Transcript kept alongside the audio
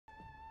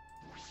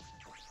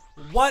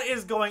What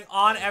is going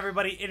on,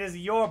 everybody? It is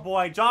your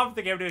boy, John from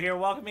the GamerDuo here,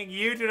 welcoming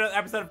you to another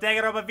episode of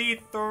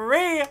Danganronpa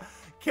V3.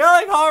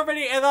 Killing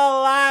Harmony in the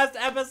last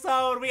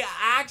episode. We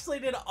actually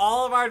did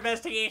all of our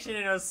investigation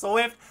in a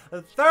swift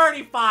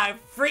 35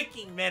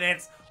 freaking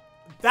minutes.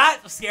 That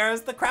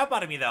scares the crap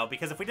out of me, though,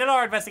 because if we did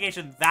our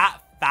investigation that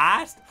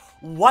fast,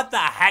 what the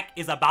heck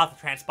is about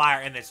to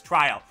transpire in this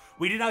trial?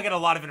 We did not get a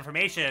lot of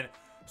information,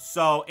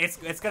 so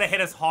it's gonna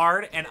hit us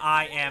hard, and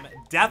I am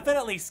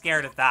definitely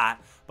scared of that.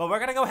 But we're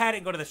gonna go ahead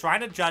and go to the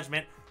Shrine of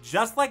Judgment,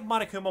 just like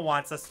Monokuma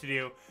wants us to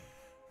do,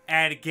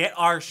 and get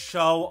our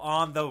show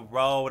on the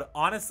road.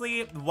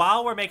 Honestly,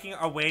 while we're making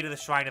our way to the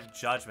Shrine of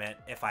Judgment,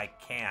 if I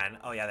can,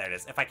 oh yeah, there it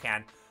is, if I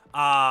can,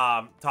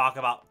 talk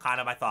about kind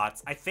of my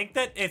thoughts. I think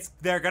that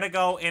they're gonna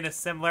go in a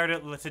similar to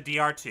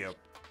DR2.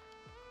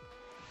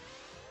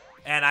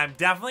 And I'm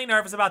definitely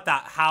nervous about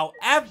that.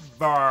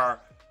 However,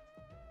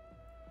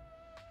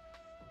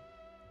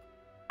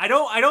 I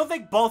don't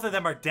think both of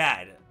them are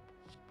dead,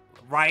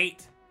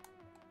 right?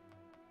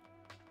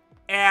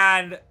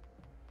 And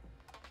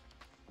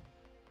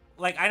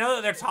like, I know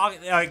that they're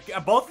talking, like,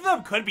 both of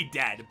them could be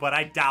dead, but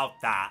I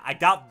doubt that. I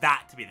doubt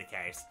that to be the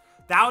case.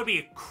 That would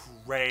be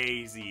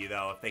crazy,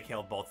 though, if they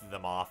killed both of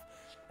them off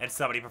and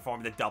somebody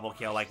performed a double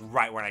kill, like,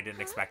 right when I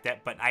didn't expect it,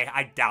 but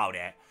I doubt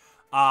it.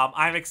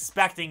 I'm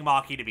expecting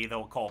Maki to be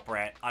the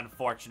culprit,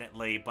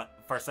 unfortunately, but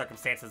for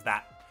circumstances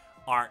that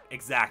aren't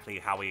exactly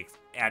how we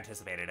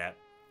anticipated it.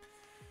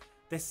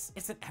 This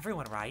isn't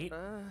everyone, right?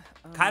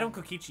 Kaido and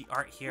Kokichi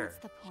aren't here. What's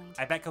the point?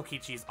 I bet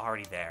Kokichi's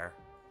already there.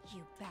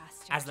 You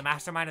bastard. As the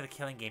mastermind of the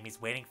killing game,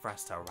 he's waiting for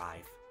us to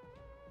arrive.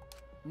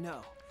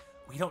 No.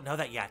 We don't know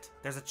that yet.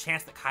 There's a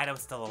chance that Kaido is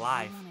still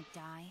alive. Do you wanna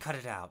die? Cut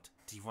it out.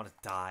 Do you want to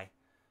die?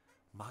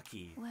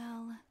 Maki,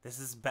 Well, this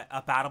is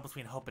a battle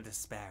between hope and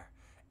despair.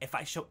 If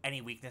I show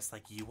any weakness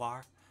like you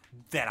are,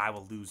 then I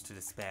will lose to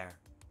despair.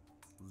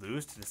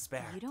 Lose to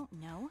despair? you don't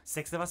know?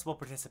 6 of us will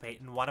participate,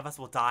 and 1 of us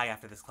will die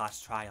after this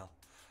class trial.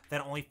 Then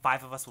only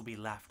 5 of us will be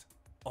left.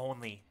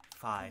 Only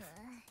 5.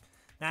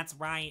 That's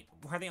right.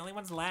 We're the only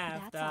ones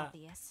left. That's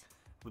obvious.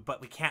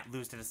 But we can't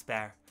lose to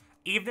despair.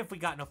 Even if we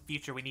got no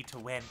future, we need to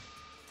win.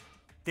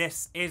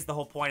 This is the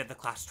whole point of the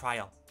class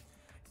trial.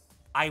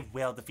 I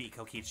will defeat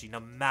Kokichi no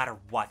matter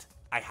what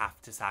I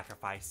have to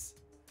sacrifice.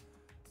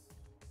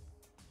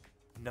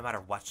 No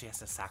matter what she has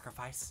to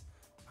sacrifice?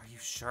 Are you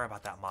sure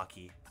about that,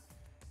 Maki?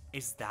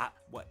 Is that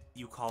what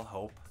you call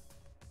hope?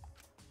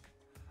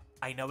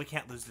 I know we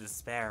can't lose to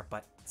despair,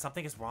 but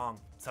something is wrong.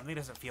 Something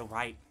doesn't feel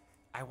right.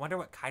 I wonder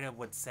what Kaido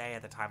would say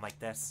at a time like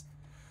this.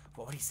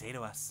 What would he say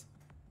to us?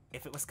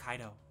 If it was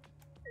Kaido.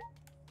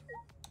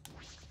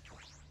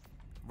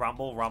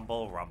 Rumble,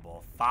 rumble,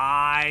 rumble.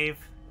 5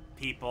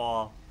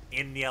 people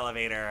in the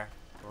elevator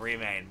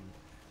remain.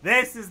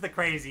 This is the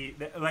crazy,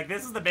 like,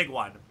 this is the big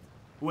one.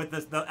 With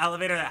the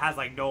elevator that has,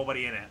 like,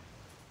 nobody in it.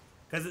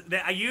 Because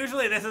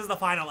usually this is the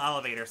final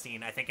elevator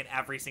scene, I think, in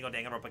every single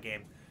Danganronpa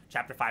game.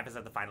 Chapter 5 is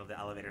at the final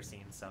elevator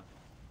scene, so.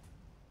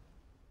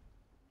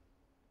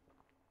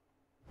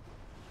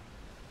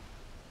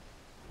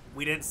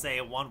 We didn't say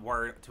one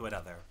word to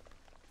another.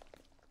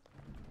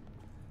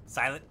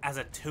 Silent as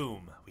a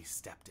tomb, we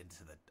stepped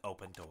into the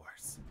open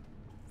doors.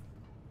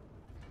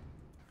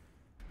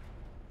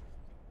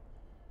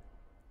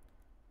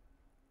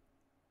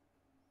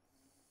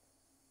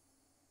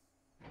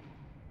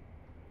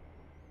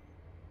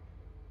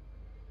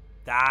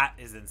 That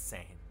is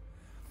insane.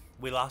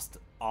 We lost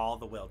all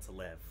the will to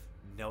live,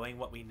 knowing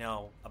what we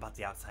know about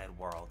the outside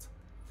world.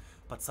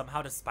 But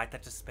somehow, despite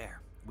that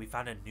despair, we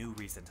found a new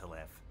reason to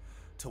live.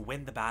 To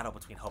win the battle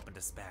between hope and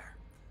despair.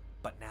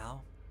 But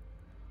now,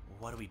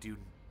 what do we do,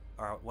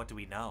 or what do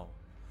we know?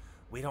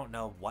 We don't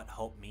know what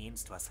hope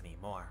means to us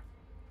anymore.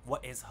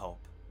 What is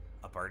hope?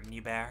 A burden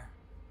you bear?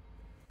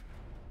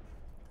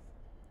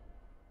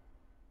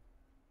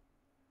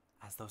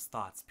 As those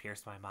thoughts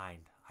pierced my mind,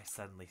 I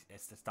suddenly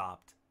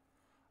stopped.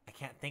 I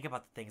can't think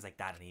about the things like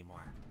that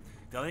anymore.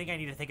 The only thing I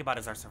need to think about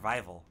is our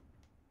survival.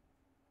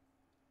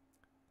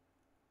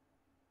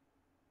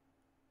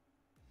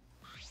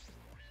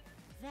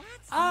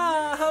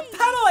 A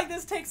battle like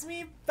this takes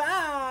me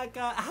back.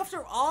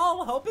 After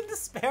all, hope and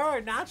despair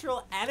are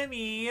natural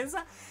enemies.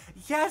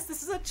 Yes,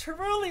 this is a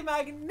truly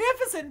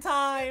magnificent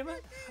time.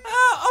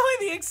 Only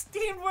the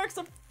esteemed works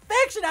of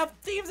fiction have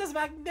themes as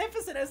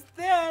magnificent as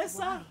this.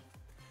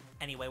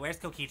 Anyway, where's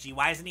Kokichi?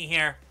 Why isn't he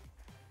here?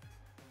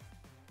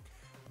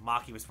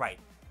 Maki was right.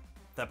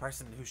 The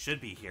person who should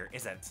be here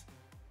isn't.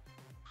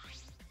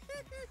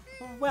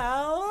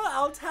 Well,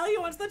 I'll tell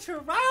you once the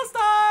trial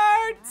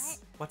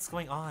starts! What's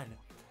going on?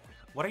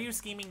 What are you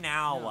scheming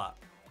now? No.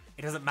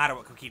 It doesn't matter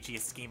what Kokichi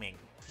is scheming.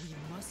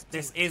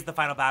 This is the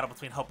final battle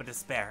between hope and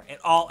despair. It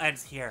all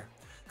ends here.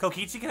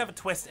 Kokichi can have a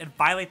twist and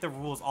violate the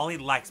rules all he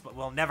likes, but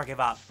will never give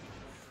up.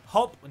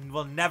 Hope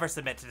will never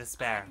submit to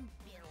despair.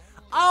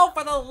 Oh,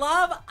 for the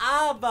love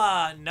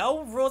of,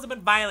 no rules have been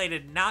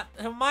violated. Not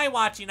to my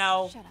watch, you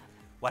know. Shut up.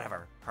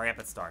 Whatever. Hurry up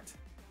and start.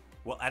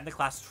 We'll end the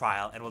class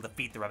trial and we'll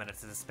defeat the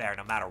remnants of despair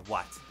no matter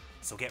what.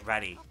 So get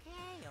ready.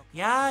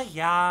 Yeah,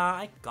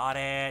 I got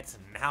it.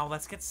 Now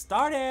let's get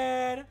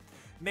started.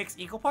 Mix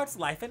equal parts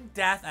life and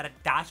death, add a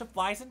dash of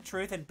lies and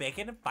truth, and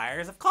bacon and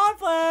fires of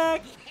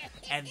conflict.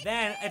 And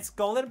then it's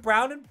golden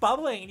brown and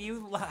bubbling, and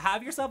you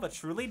have yourself a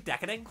truly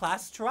decadent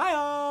class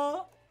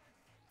trial.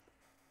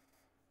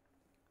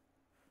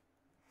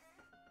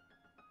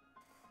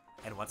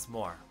 And what's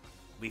more,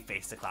 we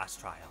faced a class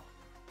trial.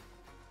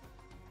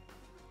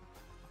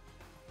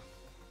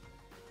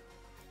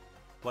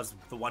 Was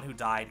the one who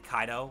died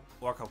Kaido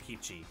or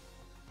Kokichi?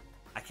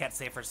 I can't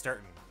say for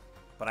certain,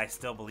 but I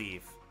still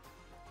believe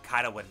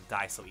Kaido wouldn't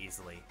die so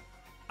easily.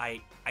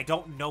 I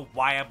don't know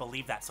why I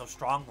believe that so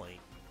strongly.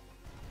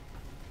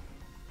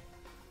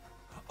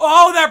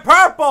 Oh, they're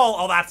purple!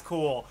 Oh, that's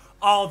cool.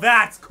 Oh,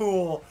 that's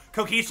cool.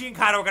 Kokichi and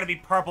Kaido are going to be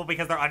purple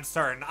because they're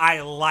uncertain.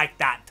 I like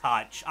that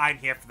touch. I'm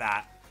here for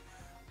that.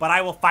 But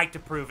I will fight to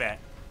prove it.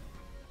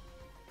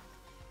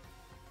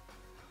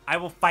 I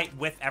will fight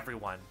with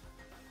everyone.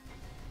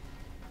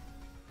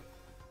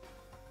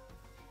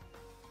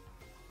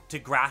 To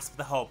grasp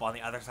the hope on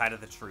the other side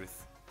of the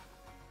truth.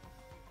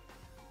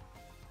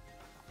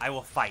 I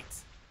will fight.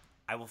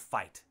 I will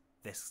fight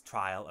this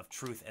trial of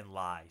truth and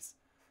lies.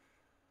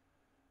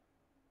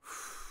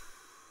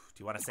 Do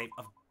you want to save?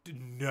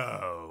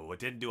 No, it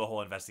didn't do a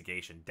whole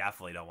investigation.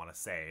 Definitely don't want to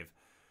save.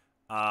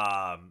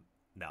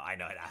 No, I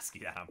know I'd ask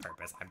you that on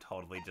purpose. I'm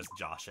totally just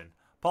joshing.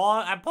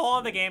 I'm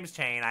pulling the game's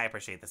chain. I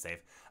appreciate the save.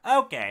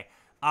 Okay.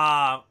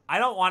 I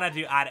don't want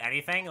to add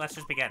anything. Let's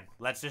just begin.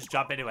 Let's just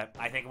jump into it.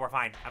 I think we're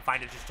fine. I'm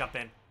fine to just jump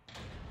in.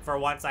 For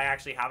once, I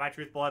actually have my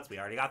truth bullets. We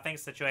already got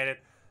things situated.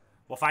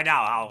 We'll find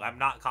out. I'm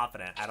not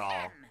confident at all.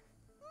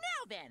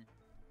 Now then,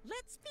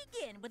 let's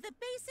begin with a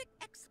basic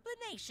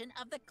explanation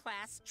of the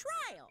class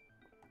trial.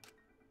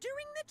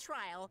 During the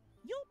trial,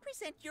 you'll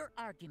present your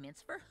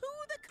arguments for who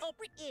the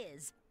culprit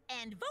is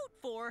and vote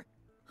for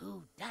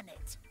who done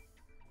it.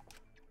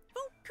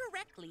 Vote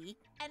correctly,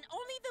 and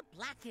only the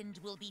blackened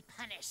will be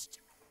punished.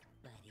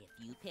 But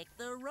if you pick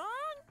the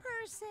wrong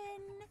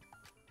person,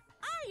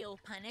 I'll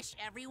punish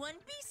everyone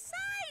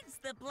besides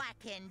the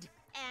blackened,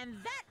 and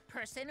that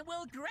person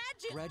will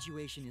graduate.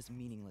 Graduation is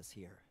meaningless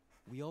here.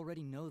 We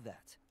already know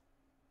that.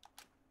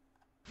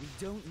 We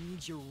don't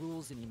need your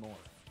rules anymore.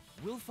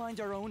 We'll find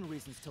our own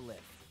reasons to live.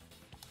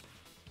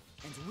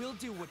 And we'll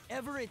do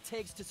whatever it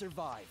takes to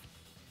survive.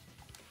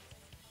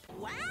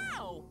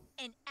 Wow!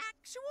 An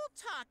actual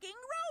talking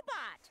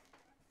robot!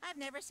 I've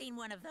never seen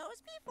one of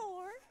those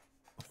before.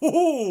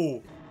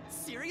 Ooh!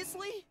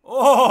 Seriously?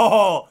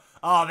 Oh!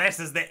 Oh, this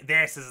is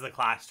the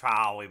class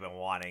trial we've been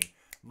wanting.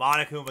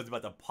 Monokuma's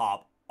about to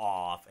pop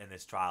off in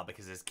this trial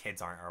because his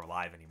kids aren't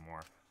alive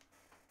anymore.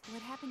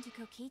 What happened to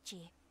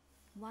Kokichi?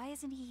 Why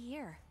isn't he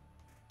here?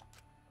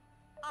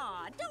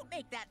 Aw, don't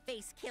make that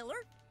face,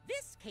 killer.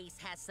 This case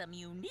has some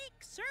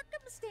unique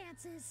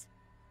circumstances.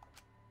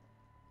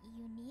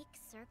 Unique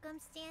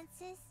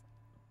circumstances?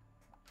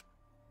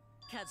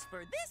 'Cause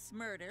for this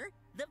murder,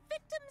 the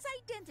victim's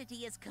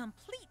identity is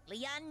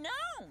completely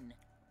unknown.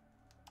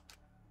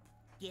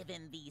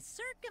 Given these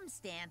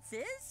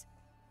circumstances,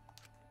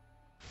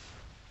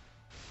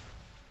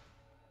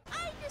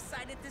 I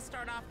decided to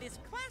start off this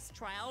class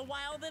trial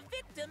while the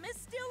victim is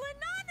still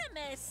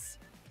anonymous.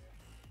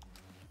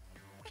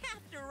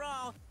 After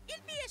all,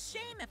 it'd be a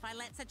shame if I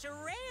let such a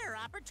rare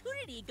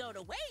opportunity go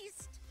to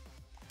waste.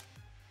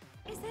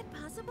 Is that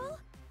possible?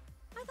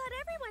 I thought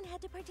everyone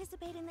had to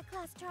participate in the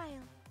class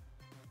trial.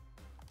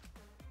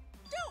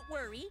 Don't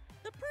worry,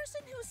 the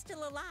person who's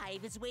still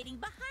alive is waiting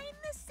behind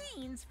the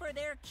scenes for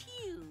their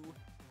cue.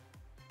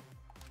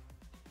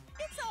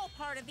 It's all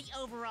part of the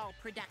overall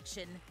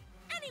production.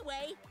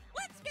 Anyway,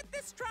 let's get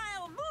this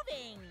trial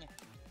moving!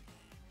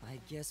 I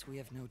guess we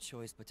have no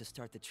choice but to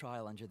start the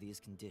trial under these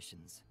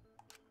conditions.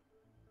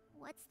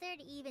 What's there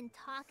to even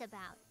talk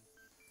about?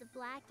 The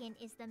Blackened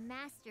is the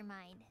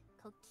mastermind,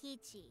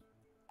 Kokichi.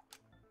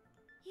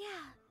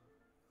 Yeah,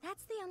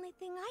 that's the only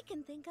thing I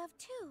can think of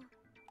too.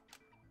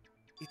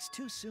 It's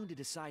too soon to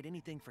decide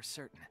anything for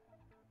certain.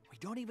 We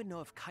don't even know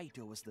if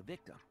Kaito was the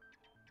victim.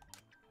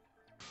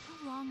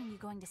 How long are you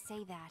going to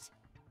say that?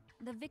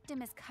 The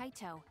victim is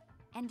Kaito.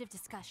 End of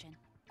discussion.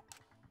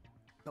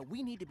 But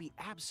we need to be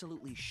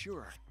absolutely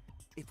sure.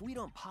 If we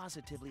don't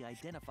positively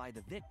identify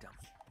the victim,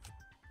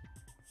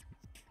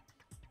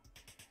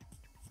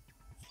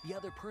 the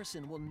other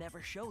person will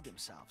never show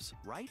themselves,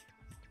 right?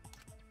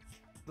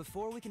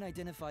 Before we can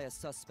identify a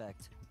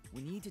suspect,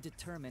 we need to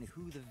determine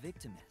who the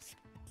victim is.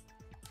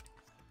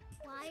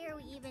 Why are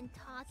we even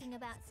talking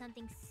about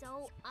something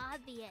so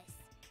obvious?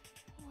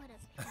 What a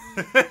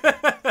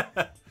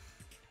pain.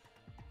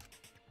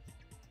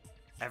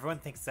 Everyone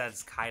thinks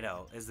that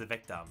Kaido is the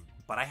victim,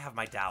 but I have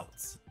my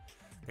doubts.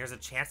 There's a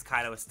chance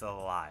Kaido is still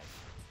alive.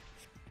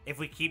 If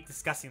we keep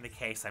discussing the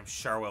case, I'm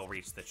sure we'll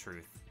reach the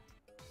truth.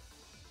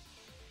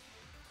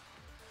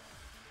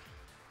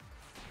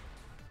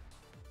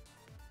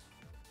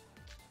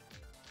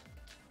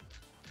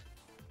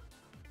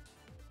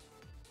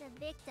 The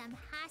victim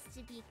has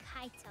to be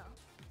Kaito.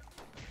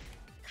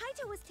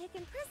 Kaito was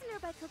taken prisoner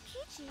by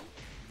Kokichi,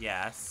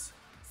 Yes.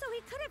 so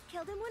he could have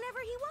killed him whenever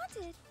he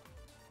wanted.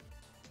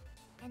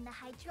 And the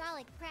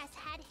hydraulic press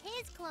had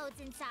his clothes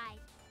inside.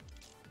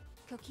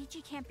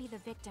 Kokichi can't be the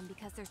victim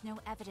because there's no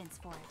evidence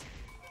for it.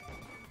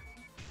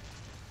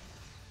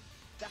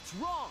 That's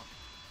wrong!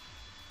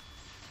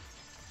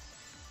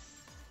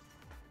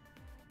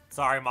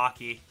 Sorry,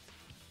 Maki.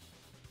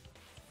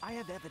 I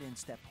have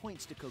evidence that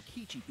points to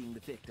Kokichi being the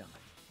victim.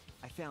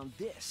 I found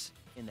this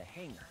in the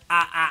hangar.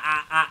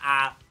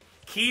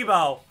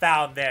 Kibo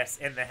found this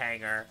in the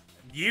hangar.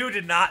 You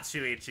did not,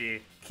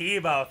 Shuichi.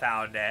 Kibo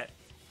found it.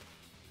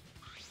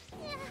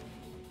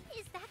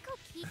 Is that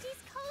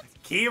Kokichi's coat?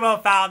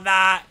 Kibo found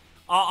that.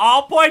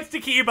 All points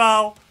to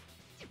Kibo.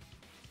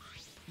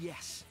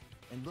 Yes,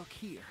 and look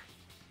here.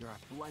 There are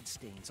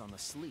bloodstains on the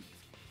sleeve.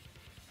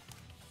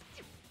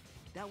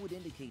 That would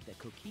indicate that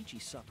Kokichi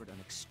suffered an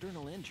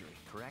external injury,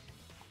 correct?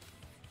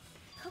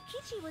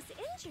 Kokichi was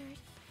injured.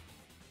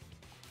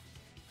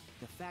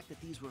 The fact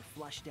that these were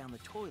flushed down the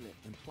toilet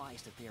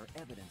implies that they are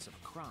evidence of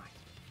a crime.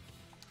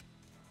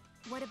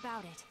 What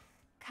about it?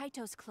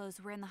 Kaito's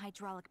clothes were in the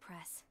hydraulic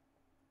press.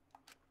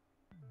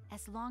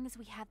 As long as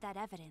we have that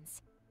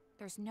evidence,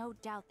 there's no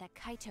doubt that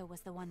Kaito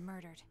was the one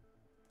murdered.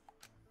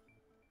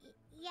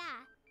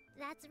 Yeah,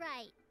 that's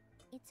right.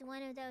 It's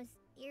one of those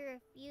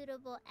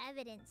irrefutable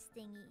evidence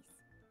thingies.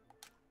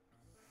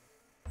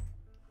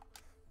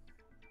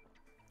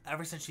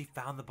 Ever since she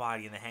found the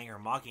body in the hangar,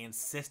 Maki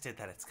insisted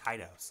that it's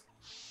Kaito's.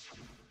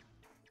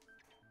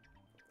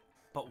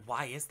 But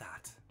why is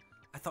that?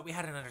 I thought we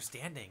had an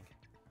understanding.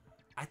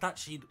 I thought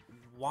she'd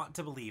want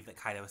to believe that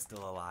Kaito is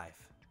still alive.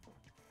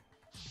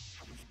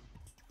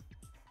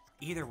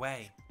 Either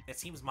way, it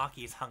seems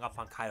Maki is hung up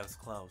on Kaito's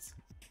clothes.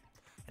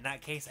 In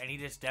that case, I need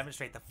to just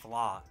demonstrate the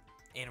flaw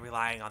in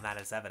relying on that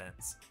as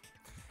evidence.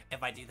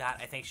 If I do that,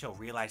 I think she'll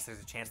realize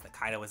there's a chance that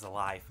Kaito is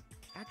alive.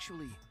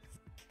 Actually,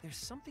 there's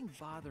something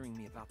bothering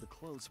me about the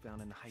clothes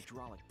found in the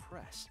hydraulic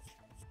press.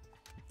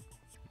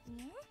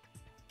 Yeah?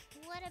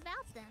 What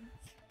about them?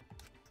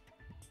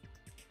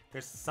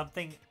 There's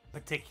something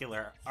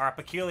particular, or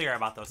peculiar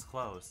about those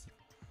clothes.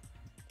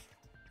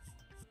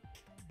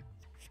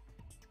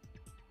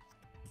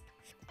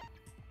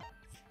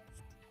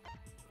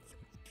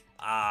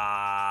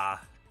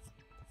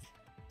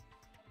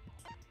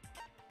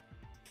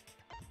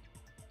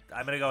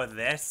 I'm gonna go with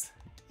this.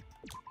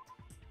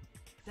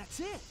 That's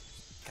it!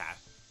 Okay.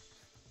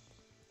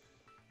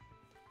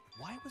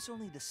 Why was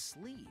only the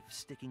sleeve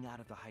sticking out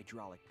of the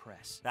hydraulic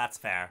press? That's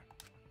fair.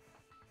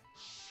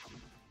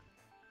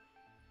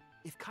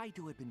 If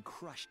Kaito had been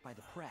crushed by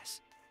the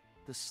press,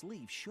 the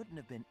sleeve shouldn't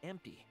have been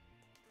empty.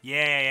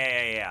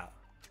 Yeah.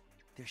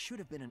 There should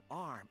have been an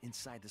arm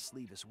inside the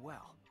sleeve as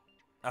well.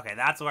 Okay,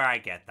 that's where I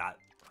get that.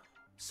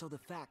 So the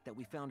fact that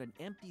we found an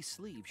empty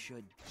sleeve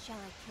should... Shall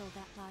I kill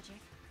that logic?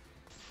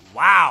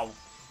 Wow.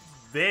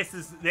 This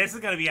is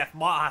gonna be a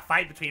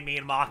fight between me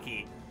and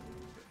Maki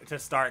to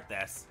start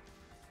this.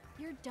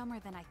 You're dumber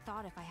than I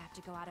thought if I have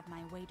to go out of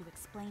my way to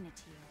explain it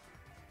to you.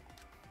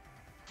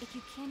 If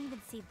you can't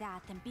even see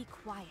that, then be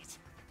quiet.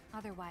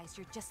 Otherwise,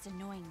 you're just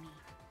annoying me.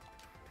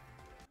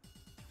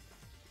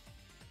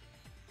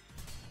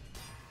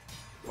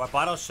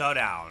 Rebuttal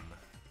Showdown.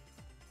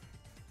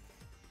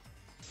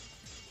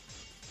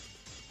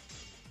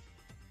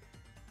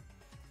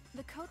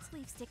 The coat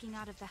sleeve sticking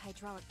out of the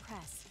hydraulic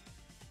press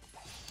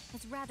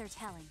is rather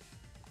telling.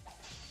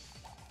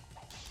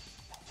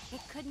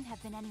 It couldn't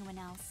have been anyone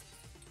else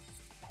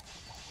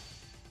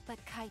but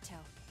Kaito.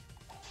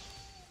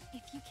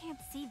 If you can't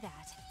see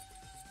that,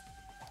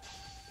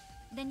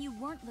 then you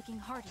weren't looking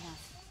hard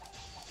enough.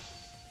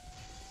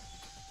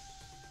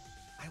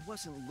 I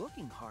wasn't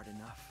looking hard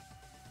enough.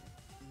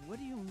 What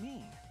do you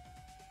mean?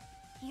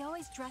 He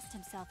always dressed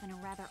himself in a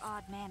rather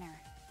odd manner.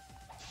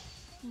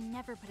 He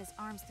never put his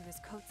arms through his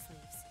coat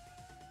sleeves.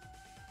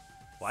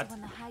 What? So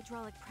when the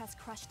hydraulic press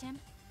crushed him,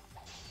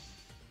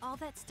 all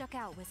that stuck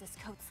out was his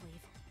coat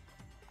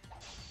sleeve.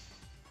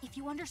 If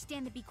you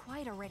understand to be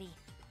quiet already.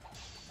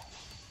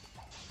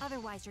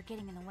 Otherwise, you're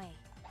getting in the way.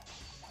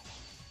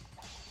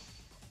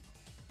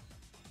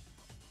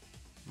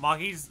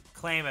 Maki's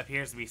claim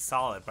appears to be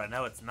solid, but I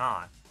know it's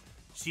not.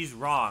 She's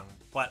wrong,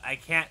 but I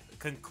can't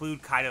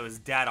conclude Kaito is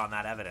dead on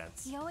that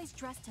evidence. He always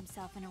dressed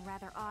himself in a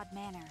rather odd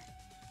manner.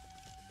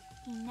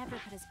 He never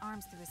put his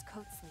arms through his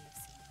coat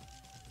sleeves.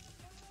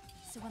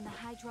 So when the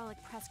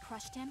hydraulic press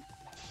crushed him,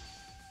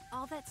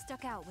 all that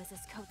stuck out was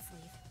his coat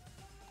sleeve.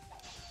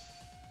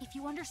 If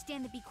you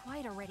understand to be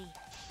quiet already.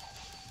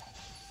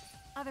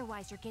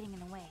 Otherwise, you're getting in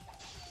the way.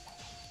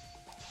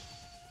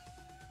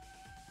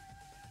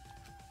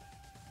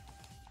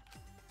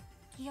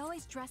 He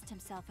always dressed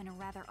himself in a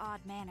rather odd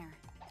manner.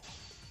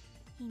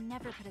 He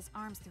never put his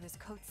arms through his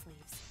coat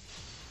sleeves.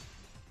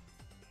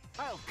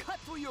 I'll cut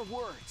through your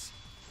words!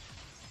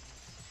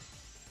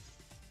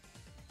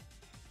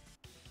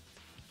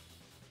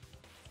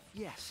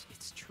 Yes,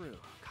 it's true.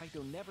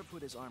 Kaito never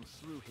put his arm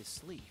through his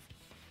sleeve.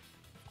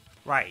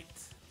 Right.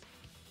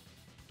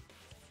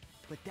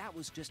 But that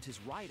was just his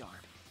right arm.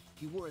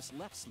 He wore his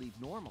left sleeve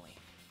normally.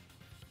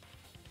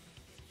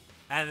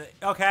 And,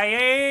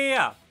 okay,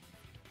 yeah.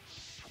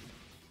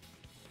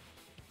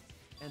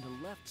 And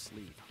the left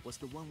sleeve was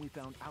the one we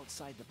found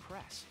outside the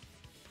press.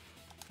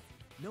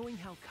 Knowing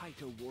how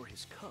Kaito wore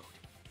his coat,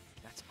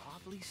 that's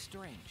awfully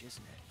strange,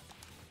 isn't it?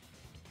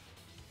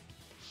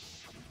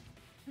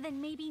 Then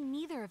maybe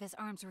neither of his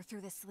arms were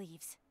through the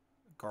sleeves.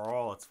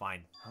 Girl, it's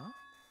fine. Huh?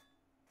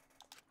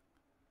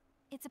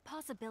 It's a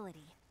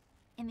possibility.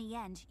 In the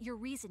end, your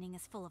reasoning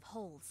is full of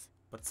holes.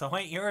 But so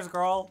ain't yours,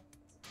 girl.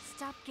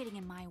 Stop getting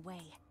in my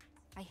way.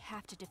 I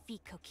have to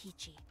defeat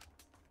Kokichi.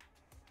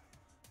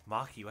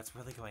 Maki, what's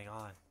really going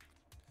on?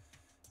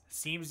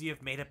 Seems you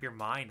have made up your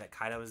mind that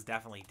Kaito is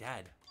definitely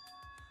dead.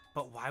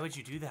 But why would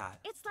you do that?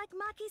 It's like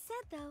Maki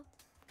said, though.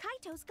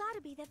 Kaito's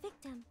gotta be the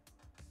victim.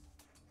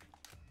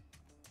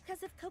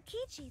 Because if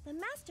Kokichi, the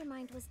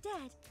mastermind, was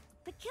dead,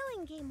 the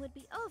killing game would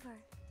be over.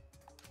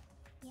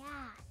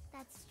 Yeah,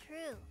 that's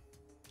true.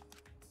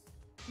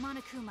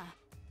 Monokuma,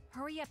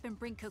 hurry up and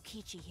bring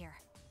Kokichi here.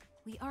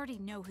 We already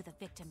know who the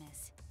victim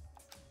is.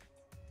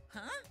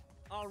 Huh?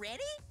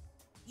 Already?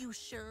 You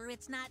sure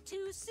it's not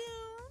too soon?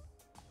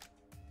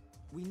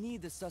 We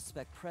need the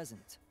suspect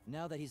present,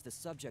 now that he's the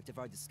subject of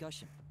our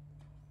discussion.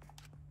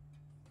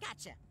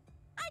 Gotcha.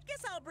 I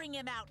guess I'll bring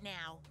him out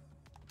now.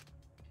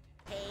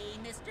 Hey,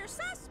 Mr.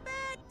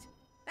 Suspect!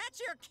 That's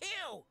your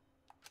cue!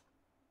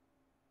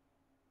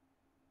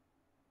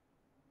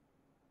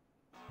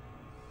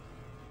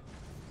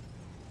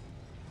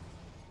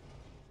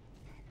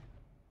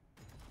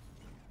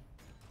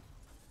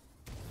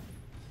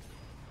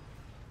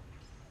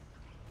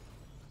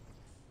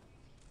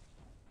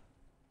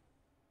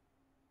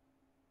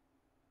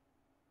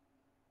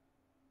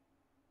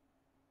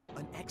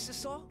 An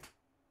exisal?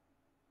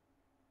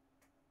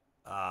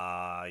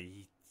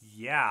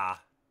 Yeah.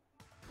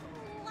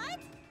 What?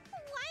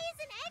 Why is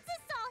an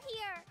exisal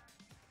here?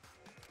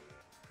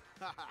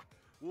 Haha,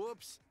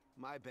 whoops.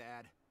 My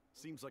bad.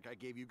 Seems like I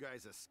gave you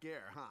guys a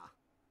scare, huh?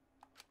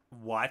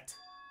 What?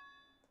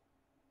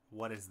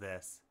 What is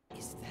this?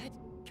 Is that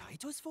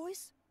Kaito's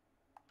voice?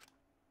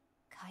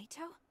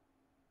 Kaito?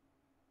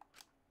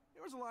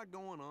 There was a lot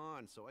going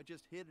on, so I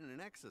just hid in an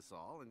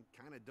exisal and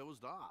kind of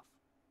dozed off.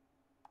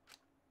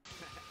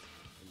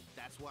 And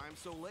that's why I'm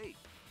so late.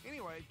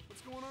 Anyway,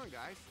 what's going on,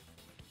 guys?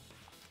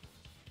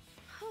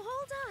 Oh,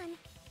 hold on.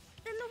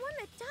 Then the one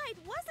that died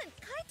wasn't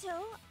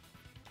Kaito.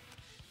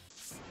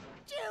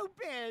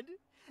 Stupid!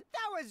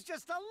 That was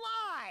just a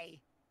lie!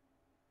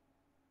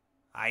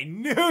 I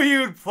knew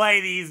you'd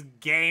play these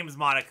games,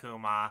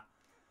 Monokuma.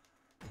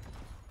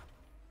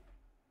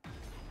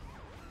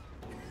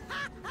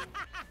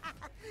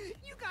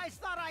 You guys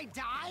thought I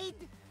died?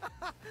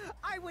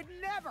 I would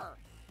never!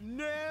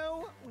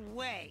 No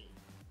way!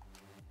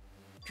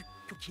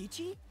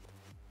 Kokichi?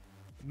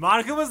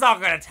 Monokuma's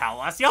not gonna tell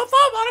us. Y'all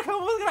thought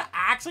Monokuma was gonna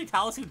actually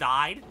tell us who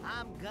died?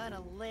 I'm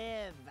gonna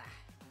live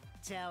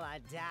till I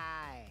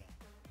die.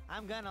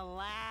 I'm gonna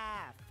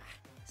laugh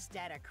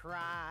instead of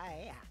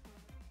cry.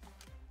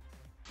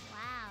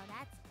 Wow,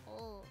 that's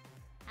old.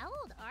 How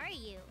old are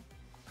you?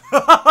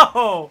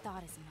 Oh!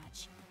 Thought as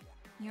much.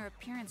 Your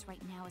appearance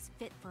right now is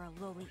fit for a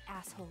lowly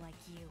asshole like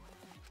you.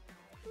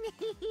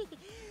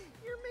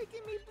 You're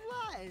making me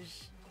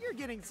blush. You're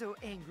getting so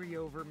angry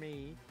over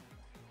me.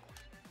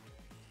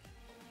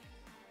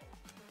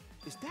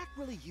 Is that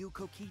really you,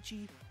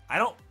 Kokichi? I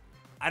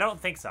don't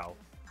think so.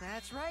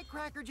 That's right,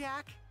 Cracker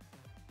Jack.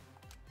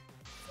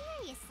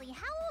 Seriously,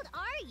 how old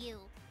are you?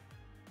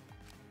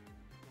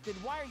 Then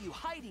why are you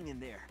hiding in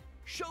there?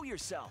 Show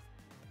yourself.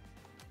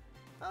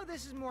 Oh,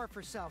 this is more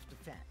for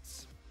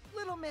self-defense.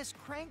 Little Miss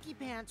Cranky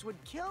Pants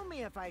would kill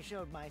me if I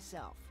showed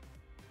myself.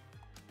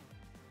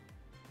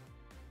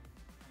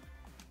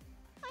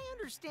 I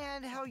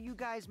understand how you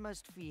guys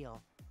must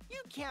feel.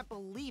 You can't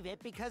believe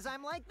it because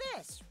I'm like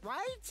this,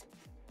 right?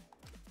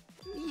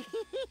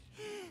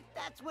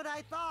 That's what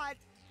I thought.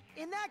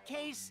 In that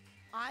case,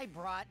 I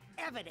brought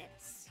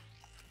evidence.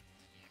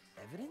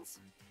 Evidence?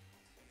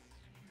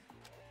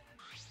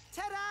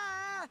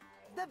 Ta-da!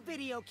 The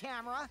video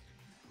camera.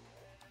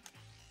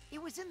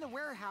 It was in the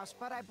warehouse,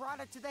 but I brought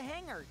it to the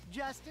hangar,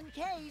 just in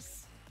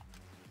case.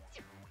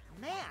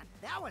 Man,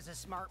 that was a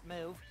smart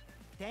move.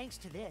 Thanks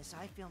to this,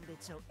 I filmed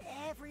it so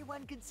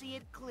everyone could see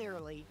it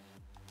clearly.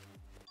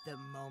 The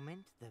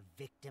moment the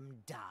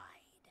victim died.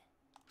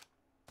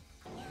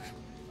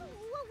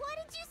 What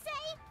did you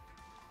say?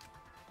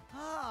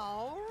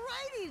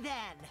 Alrighty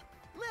then!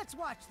 Let's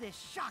watch this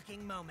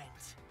shocking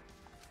moment.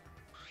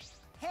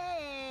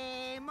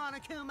 Hey,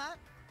 Monokuma!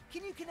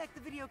 Can you connect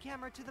the video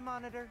camera to the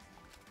monitor?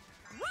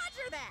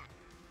 Roger that!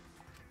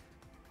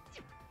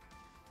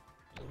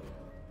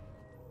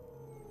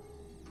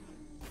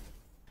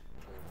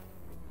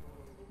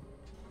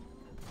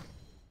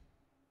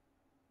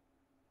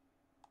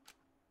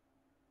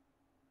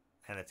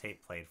 And the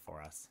tape played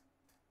for us.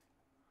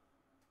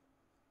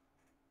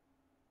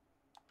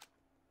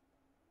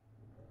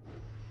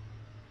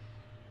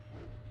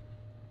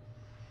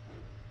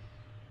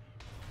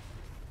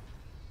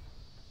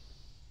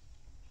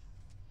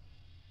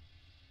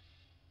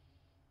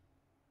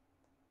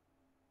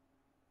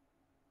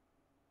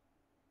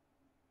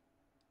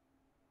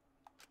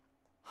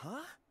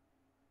 Huh?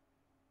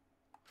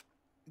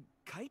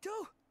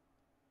 Kaito?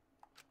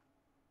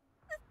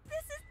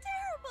 This is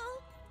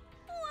terrible!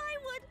 Why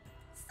would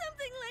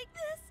something like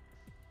this?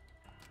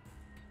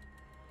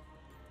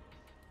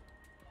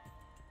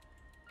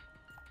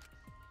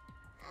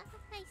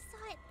 I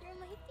saw it through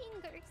my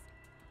fingers.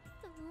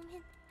 The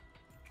moment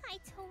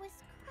Kaito was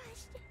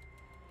crushed.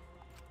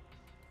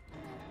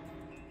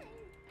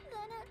 I'm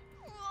gonna...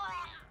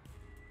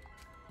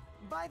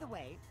 By the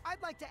way,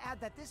 I'd like to add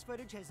that this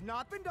footage has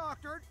not been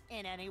doctored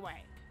in any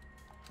way.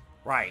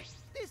 Right.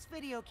 This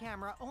video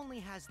camera only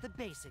has the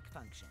basic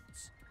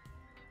functions.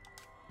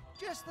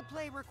 Just the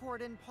play,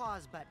 record, and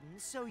pause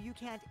buttons, so you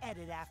can't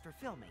edit after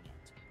filming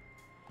it.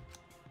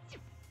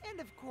 And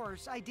of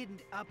course, I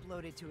didn't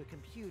upload it to a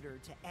computer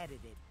to edit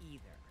it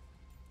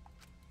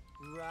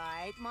either.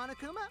 Right,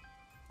 Monokuma?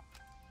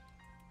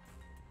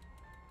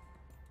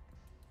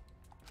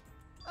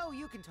 Oh,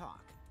 you can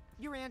talk.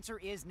 Your answer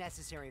is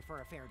necessary for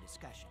a fair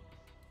discussion.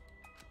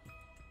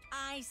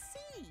 I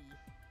see.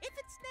 If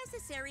it's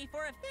necessary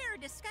for a fair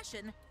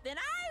discussion, then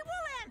I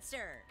will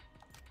answer.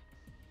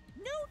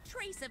 No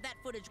trace of that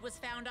footage was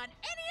found on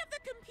any of the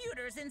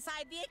computers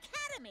inside the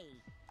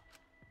Academy.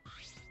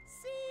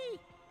 See?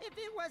 If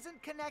it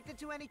wasn't connected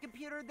to any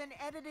computer, then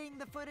editing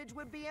the footage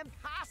would be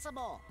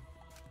impossible.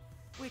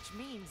 Which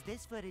means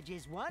this footage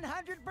is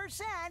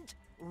 100%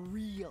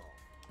 real.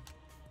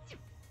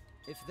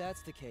 If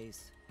that's the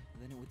case,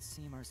 then it would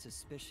seem our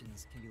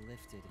suspicions can be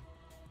lifted.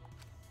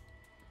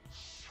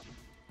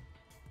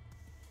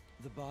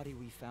 The body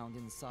we found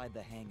inside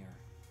the hangar,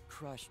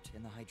 crushed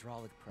in the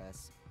hydraulic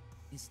press,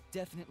 is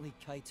definitely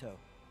Kaito.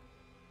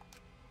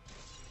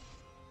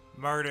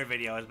 Murder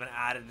video has been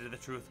added to the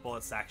truth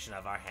bullet section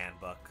of our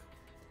handbook.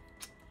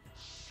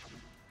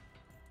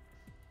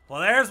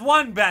 Well, there's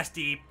one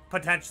bestie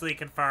potentially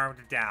confirmed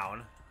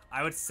down.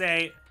 I would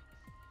say,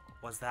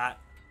 was that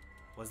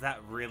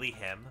really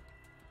him?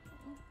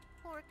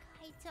 Poor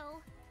Kaito.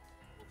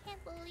 I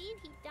can't believe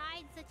he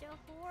died such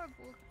a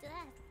horrible death.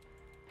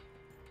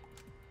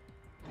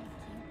 I can't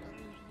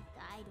believe he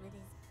died with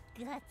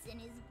his guts and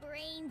his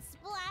brain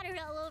splattered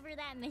all over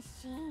that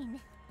machine.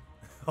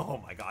 Oh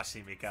my gosh,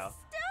 Himiko.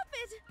 Stop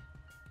it!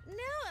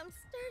 Now I'm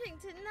starting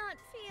to not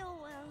feel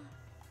well.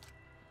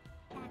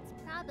 That's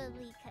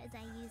probably because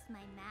I used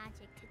my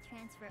magic to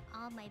transfer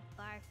all my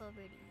barf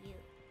over to you.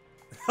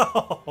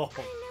 Oh.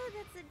 I know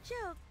that's a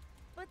joke,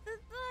 but the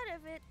thought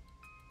of it...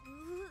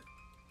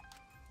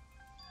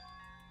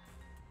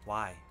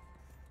 Why?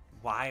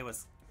 Why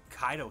was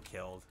Kaito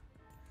killed?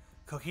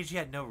 Kokichi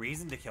had no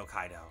reason to kill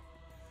Kaito.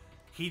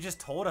 He just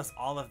told us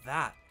all of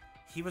that.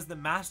 He was the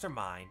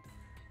mastermind,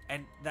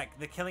 and that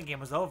the killing game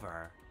was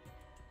over.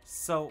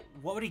 So,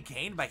 what would he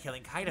gain by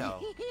killing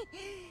Kaito?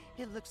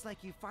 It looks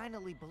like you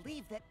finally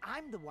believe that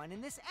I'm the one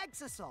in this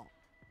exasol.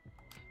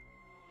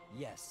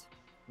 Yes.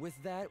 With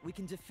that, we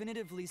can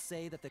definitively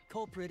say that the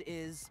culprit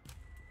is...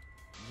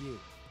 you.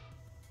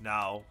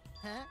 No.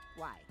 Huh?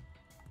 Why?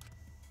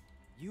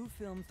 You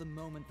filmed the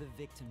moment the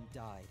victim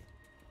died,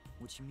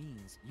 which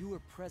means you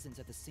were present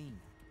at the scene.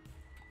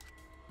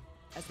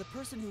 As the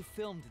person who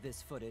filmed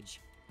this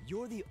footage,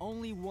 you're the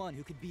only one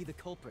who could be the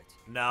culprit.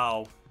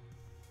 No.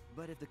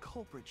 But if the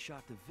culprit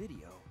shot the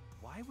video,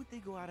 why would they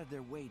go out of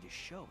their way to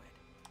show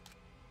it?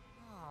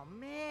 Oh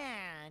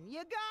man, you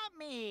got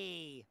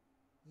me!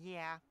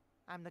 Yeah,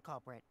 I'm the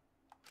culprit.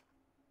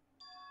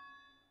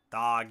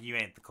 Dog, you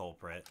ain't the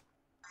culprit.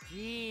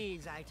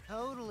 Jeez, I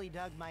totally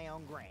dug my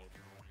own grave.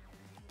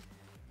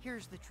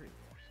 Here's the truth.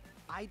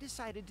 I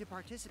decided to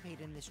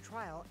participate in this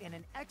trial in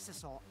an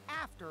exasol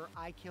after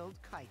I killed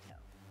Kaito.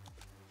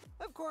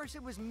 Of course,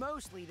 it was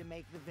mostly to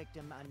make the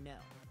victim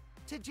unknown,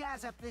 to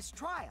jazz up this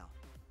trial.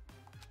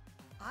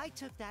 I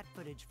took that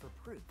footage for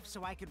proof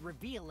so I could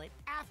reveal it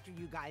after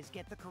you guys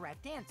get the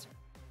correct answer.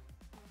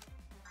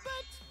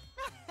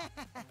 But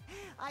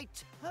I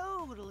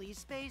totally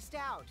spaced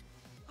out.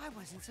 I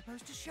wasn't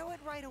supposed to show it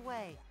right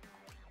away.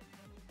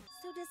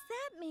 So does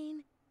that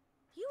mean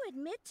you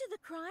admit to the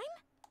crime?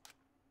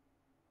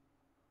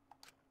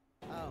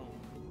 Oh,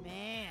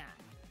 man.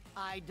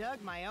 I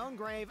dug my own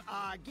grave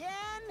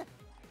again?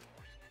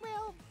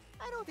 Well,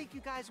 I don't think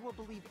you guys will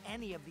believe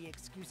any of the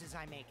excuses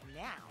I make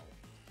now.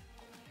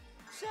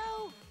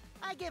 So,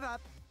 I give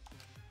up.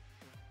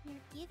 You're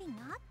giving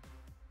up?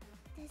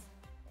 Does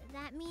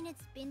that mean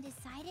it's been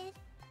decided?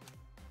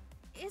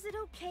 Is it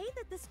okay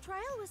that this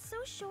trial was so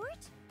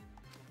short?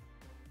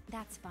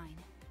 That's fine.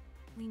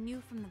 We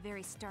knew from the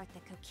very start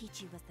that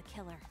Kokichi was the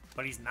killer.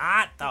 But he's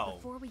not, But though.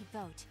 before we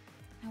vote,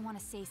 I want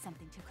to say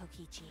something to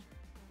Kokichi.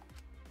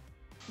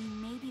 You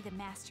may be the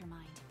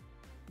mastermind,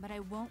 but I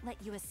won't let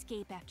you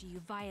escape after you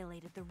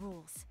violated the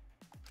rules.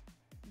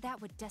 That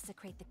would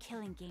desecrate the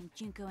killing game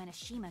Junko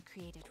Enoshima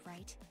created,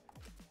 right?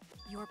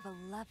 Your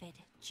beloved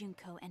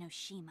Junko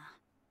Enoshima.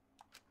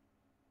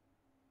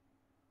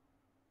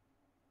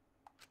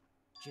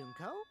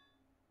 Junko?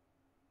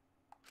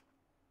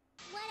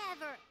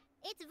 Whatever.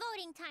 It's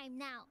voting time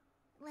now.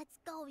 Let's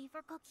go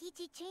before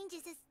Kokichi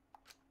changes his...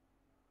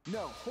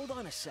 No, hold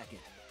on a second.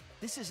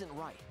 This isn't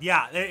right.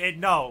 Yeah,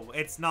 no,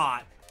 it's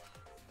not.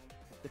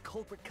 The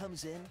culprit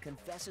comes in,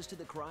 confesses to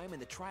the crime,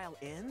 and the trial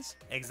ends?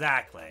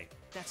 Exactly.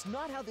 That's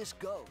not how this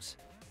goes.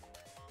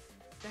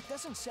 That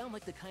doesn't sound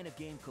like the kind of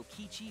game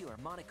Kokichi or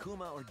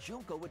Monokuma or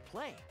Junko would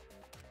play.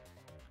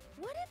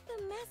 What if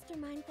the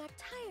mastermind got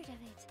tired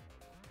of it?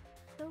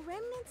 The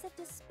remnants of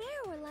despair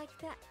were like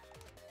that.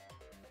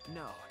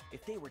 No,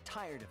 if they were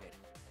tired of it,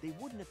 they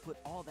wouldn't have put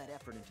all that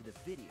effort into the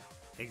video.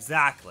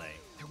 Exactly.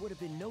 There would have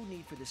been no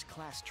need for this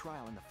class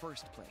trial in the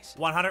first place.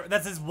 100.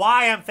 This is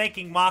why I'm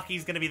thinking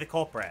Maki's gonna be the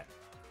culprit.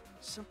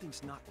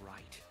 Something's not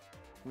right.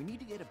 We need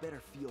to get a better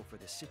feel for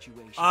this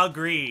situation.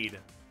 Agreed.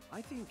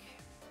 I think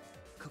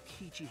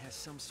Kokichi has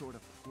some sort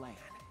of plan.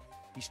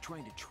 He's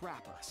trying to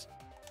trap us.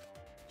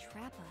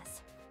 Trap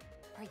us?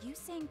 Are you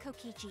saying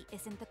Kokichi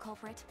isn't the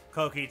culprit?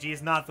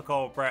 Kokichi's not the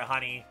culprit,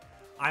 honey.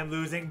 I'm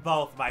losing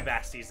both my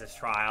besties this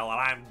trial, and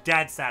I'm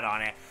dead set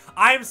on it.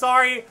 I'm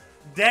sorry,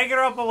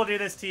 Danganronpa will do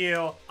this to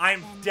you.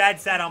 I'm dead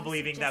set on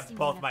believing that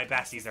both my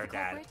besties are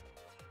dead.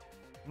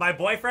 My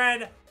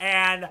boyfriend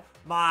and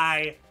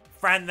my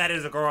friend that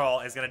is a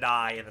girl is gonna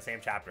die in the same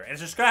chapter.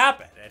 It's just gonna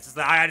happen. It's just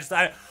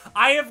that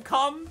I have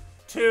come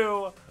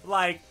to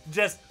like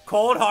just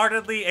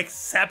cold-heartedly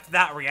accept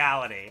that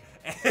reality.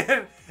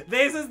 And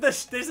this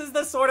is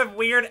the sort of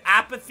weird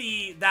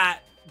apathy that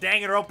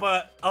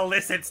Danganronpa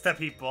elicits to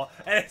people,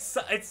 and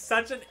it's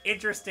such an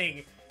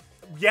interesting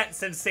yet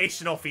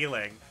sensational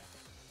feeling.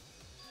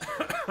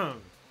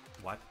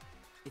 What?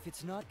 If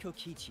it's not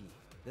Kokichi,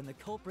 then the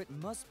culprit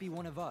must be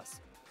one of us.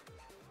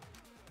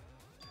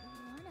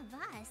 One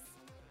of us?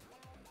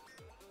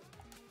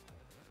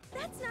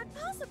 That's not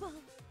possible!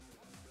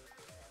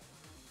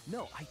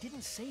 No, I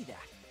didn't say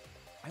that.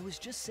 I was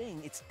just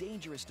saying it's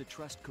dangerous to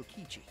trust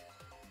Kokichi.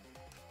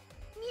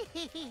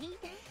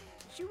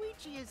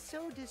 Shuichi is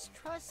so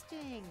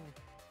distrusting.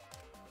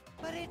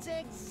 But it's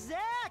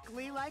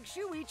exactly like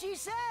Shuichi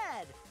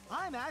said.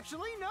 I'm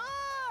actually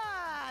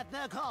not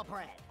the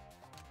culprit.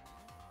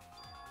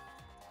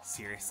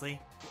 Seriously?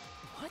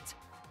 What?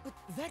 But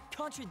that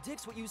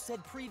contradicts what you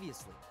said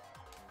previously.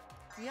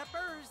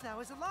 Yepers, that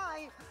was a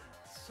lie.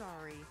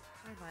 Sorry,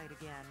 I lied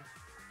again.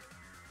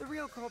 The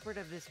real culprit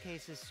of this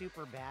case is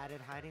super bad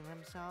at hiding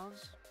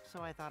themselves,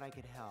 so I thought I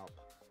could help.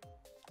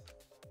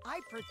 I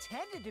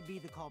pretended to be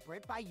the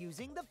culprit by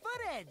using the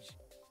footage.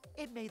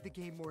 It made the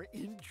game more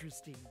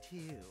interesting,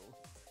 too.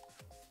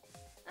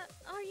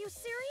 Are you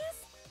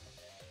serious?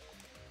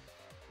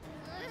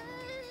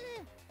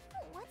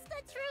 What's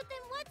the truth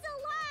and what's a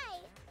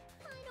lie?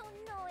 I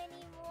don't know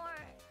anymore.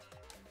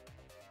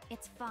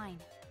 It's fine,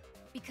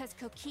 because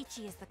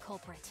Kokichi is the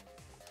culprit.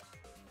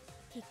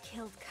 He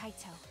killed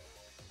Kaito.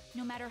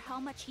 No matter how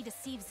much he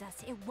deceives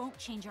us, it won't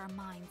change our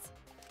minds.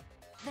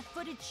 The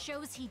footage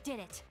shows he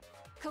did it.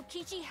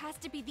 Kokichi has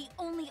to be the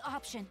only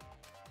option.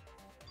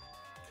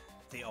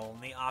 The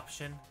only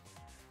option?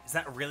 Is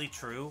that really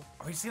true?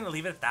 Are we just gonna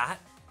leave it at that?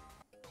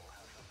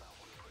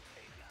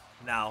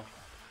 No.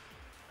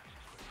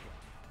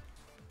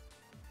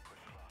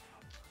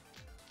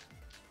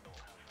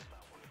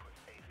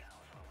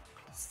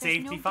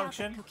 Safety There's no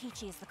function? doubt that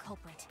Kokichi is the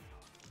culprit.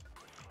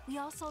 We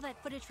all saw that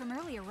footage from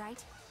earlier,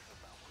 right?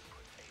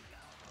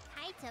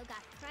 Kaito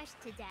got crushed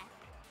to death.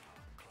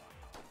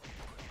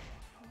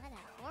 What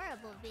a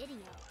horrible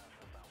video.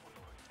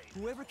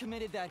 Whoever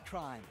committed that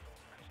crime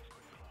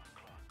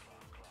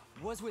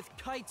was with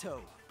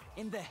Kaito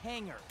in the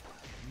hangar.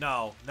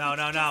 No.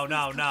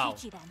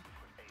 Kokichi, then.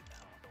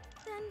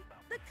 Then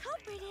the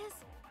culprit is...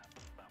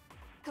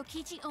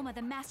 Kokichi Oma,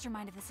 the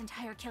mastermind of this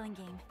entire killing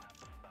game.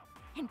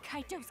 And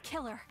Kaito's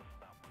killer.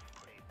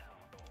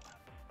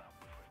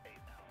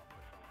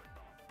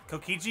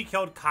 Kokichi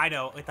killed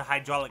Kaido with the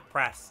hydraulic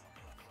press.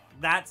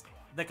 That's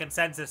the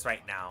consensus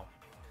right now.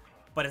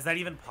 But is that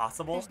even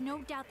possible? There's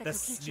no doubt that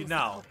Kokichi is the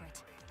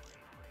culprit.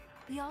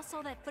 We all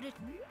saw that footage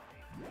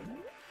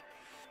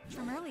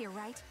from earlier,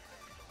 right?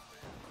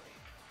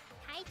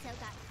 Kaito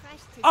got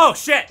crushed to death. Oh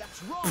shit!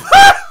 That's wrong.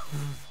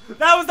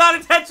 That was not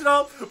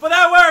intentional, but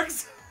that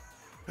works!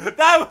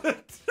 That was...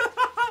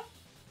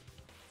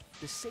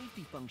 The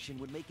safety function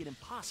would make it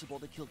impossible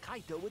to kill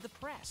Kaito with the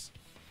press.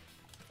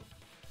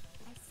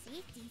 A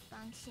safety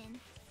function.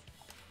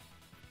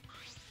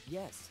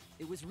 Yes,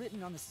 it was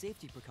written on the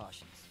safety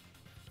precautions.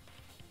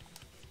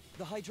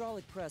 The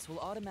hydraulic press will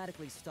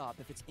automatically stop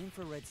if its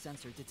infrared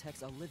sensor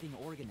detects a living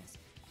organism.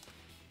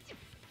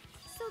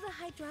 So the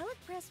hydraulic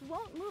press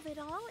won't move at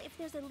all if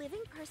there's a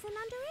living person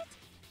under it?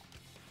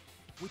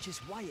 Which is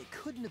why it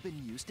couldn't have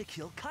been used to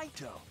kill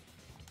Kaito.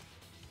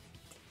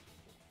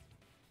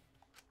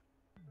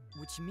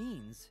 Which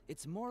means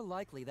it's more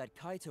likely that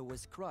Kaito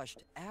was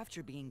crushed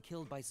after being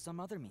killed by some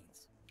other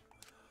means.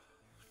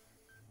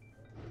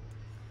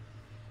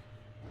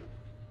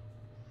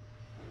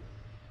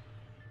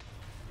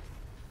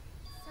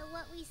 So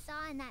what we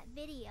saw in that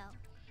video,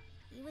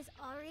 he was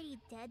already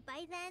dead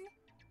by then?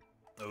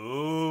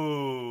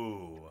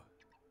 Ooh.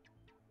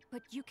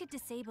 But you could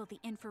disable the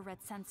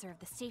infrared sensor of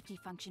the safety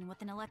function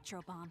with an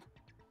electro bomb.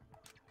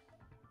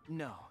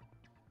 No.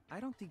 I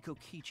don't think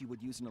Kokichi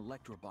would use an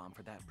electro bomb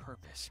for that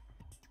purpose.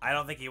 I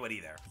don't think he would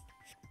either.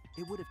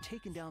 It would have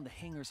taken down the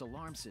hangar's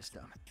alarm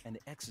system and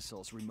the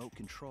Exosoul's remote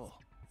control.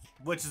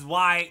 Which is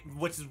why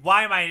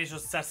my initial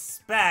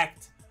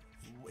suspect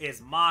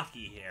is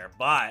Maki here,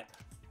 but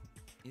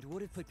It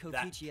would have put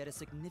Kokichi at a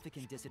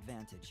significant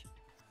disadvantage.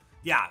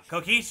 yeah,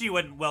 Kokichi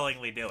wouldn't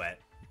willingly do it.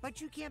 But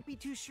you can't be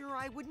too sure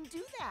I wouldn't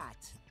do that.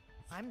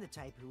 I'm the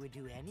type who would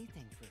do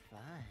anything for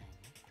fun.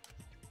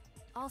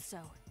 Also,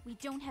 we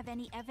don't have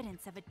any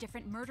evidence of a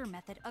different murder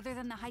method other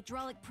than the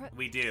hydraulic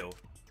We do.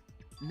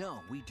 No,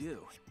 we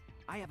do.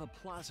 I have a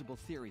plausible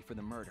theory for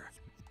the murder.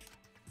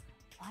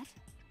 What?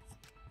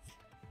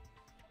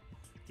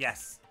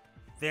 Yes.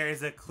 There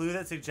is a clue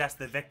that suggests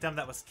the victim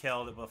that was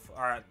killed before,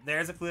 or there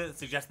is a clue that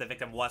suggests the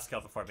victim was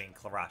killed before being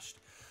crushed.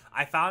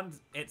 I found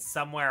it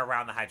somewhere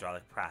around the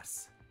hydraulic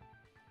press.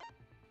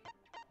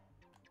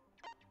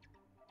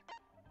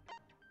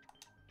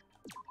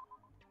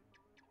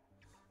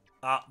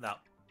 Oh, no.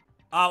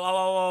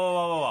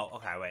 Oh.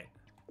 Okay, wait.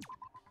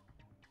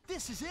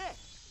 This is it!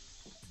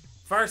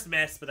 First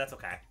miss, but that's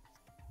okay.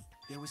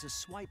 There was a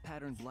swipe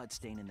pattern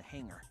bloodstain in the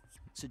hangar,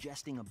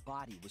 suggesting a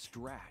body was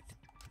dragged.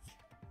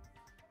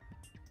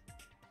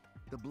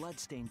 The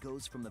bloodstain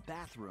goes from the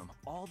bathroom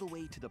all the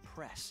way to the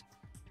press.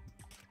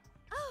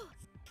 Oh,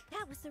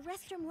 that was the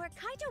restroom where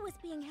Kaito was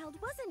being held,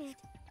 wasn't it?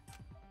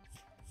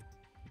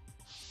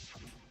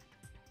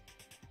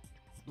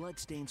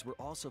 Bloodstains were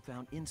also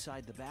found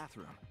inside the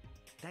bathroom.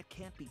 That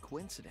can't be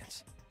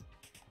coincidence.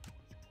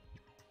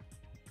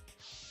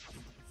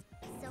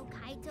 So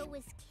Kaito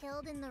was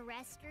killed in the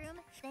restroom,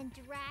 then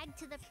dragged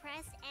to the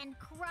press and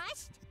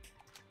crushed?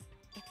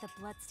 If the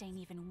bloodstain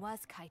even was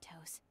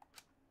Kaito's.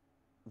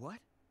 What?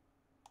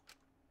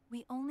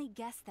 We only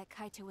guessed that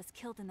Kaito was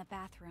killed in the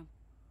bathroom.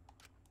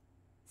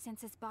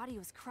 Since his body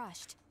was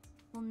crushed,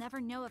 we'll never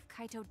know if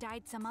Kaito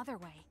died some other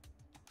way.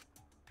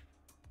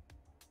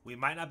 We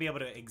might not be able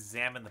to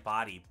examine the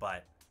body,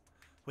 but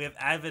we have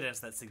evidence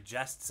that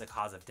suggests a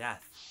cause of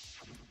death.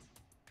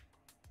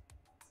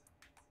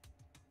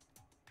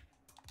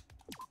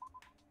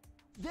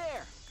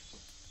 There!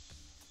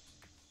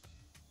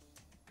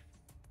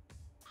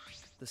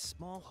 The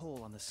small hole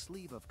on the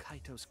sleeve of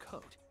Kaito's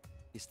coat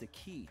is the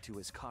key to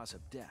his cause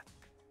of death.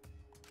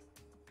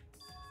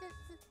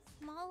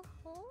 Small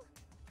hole?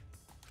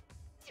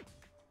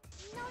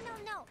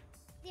 No.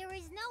 There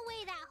is no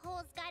way that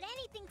hole's got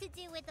anything to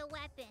do with the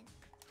weapon.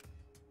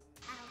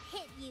 I'll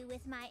hit you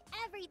with my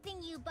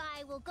everything you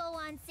buy will go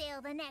on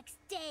sale the next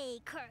day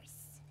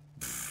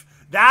curse.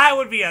 That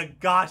would be a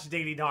gosh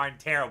diggity darn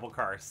terrible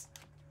curse.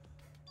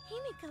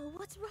 Himiko,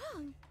 what's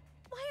wrong?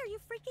 Why are you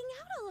freaking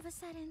out all of a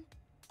sudden?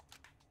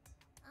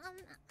 I'm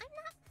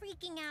not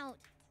freaking out.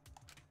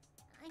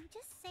 I'm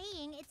just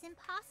saying it's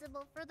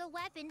impossible for the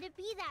weapon to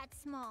be that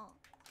small.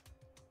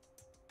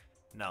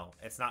 No,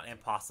 it's not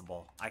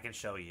impossible. I can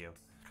show you.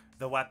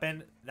 The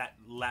weapon that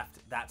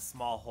left that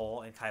small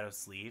hole in Kaito's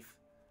sleeve.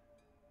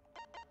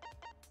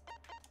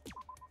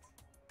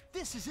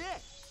 This is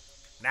it!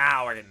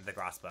 Now we're getting to the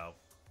crossbow.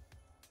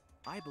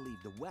 I believe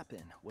the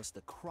weapon was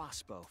the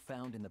crossbow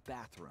found in the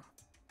bathroom.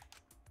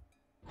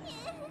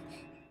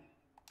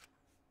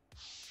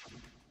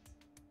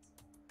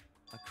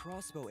 A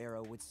crossbow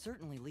arrow would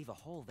certainly leave a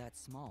hole that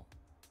small.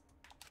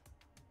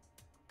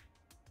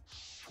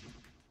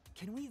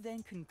 Can we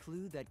then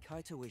conclude that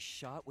Kaito was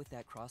shot with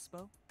that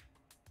crossbow?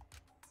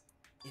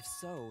 If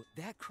so,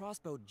 that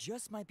crossbow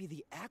just might be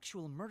the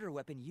actual murder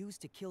weapon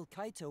used to kill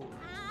Kaito.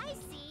 I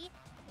see.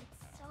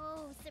 It's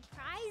so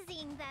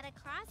surprising that a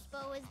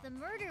crossbow is the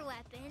murder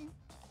weapon.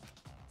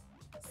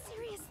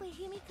 Seriously,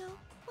 Himiko,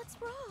 what's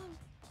wrong?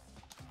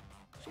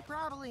 She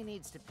probably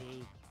needs to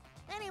pee.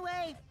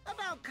 Anyway,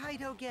 about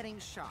Kaito getting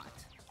shot.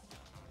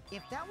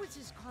 If that was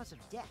his cause of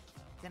death,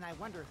 then I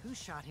wonder who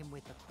shot him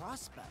with the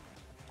crossbow.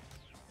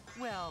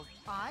 Well,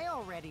 I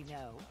already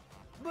know,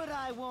 but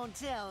I won't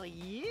tell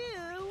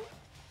you.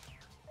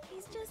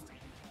 He's just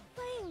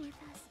playing with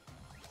us.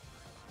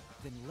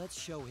 Then let's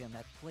show him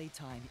that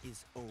playtime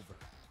is over.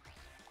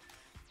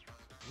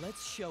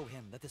 Let's show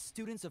him that the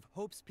students of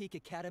Hope's Peak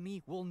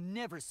Academy will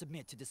never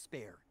submit to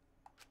despair.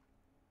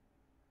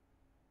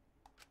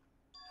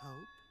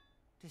 Hope?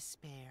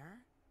 Despair?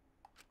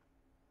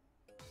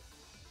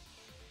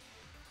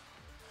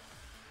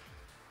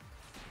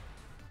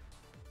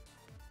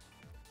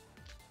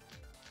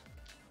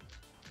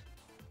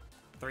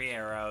 Three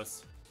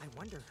arrows. I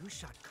wonder who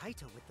shot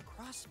Kaito with the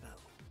crossbow.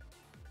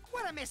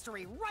 What a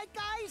mystery, right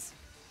guys?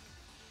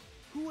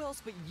 Who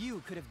else but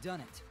you could have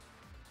done it?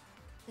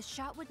 The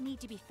shot would need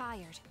to be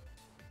fired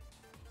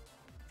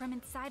from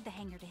inside the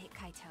hangar to hit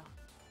Kaito.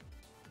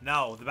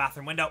 No, the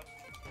bathroom window.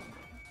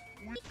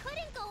 We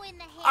couldn't go in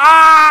the hangar.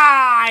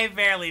 Ah! I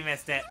barely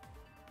missed it.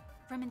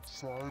 From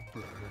inside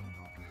the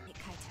hangar to hit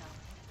Kaito.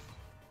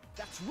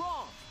 That's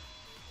wrong!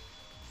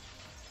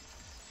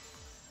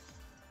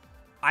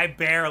 I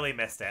barely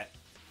missed it.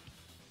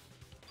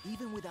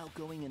 Even without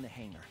going in the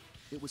hangar,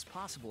 it was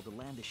possible to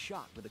land a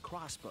shot with a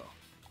crossbow.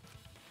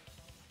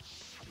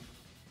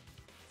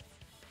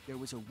 There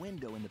was a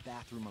window in the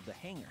bathroom of the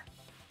hangar.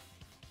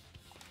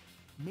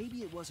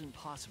 Maybe it wasn't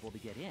possible to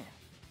get in,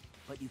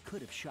 but you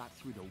could have shot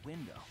through the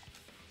window.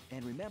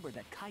 And remember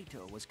that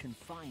Kaito was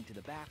confined to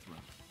the bathroom.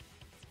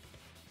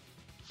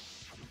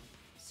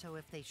 So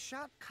if they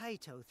shot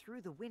Kaito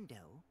through the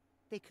window,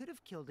 they could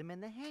have killed him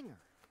in the hangar.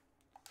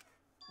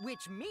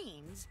 Which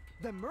means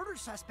the murder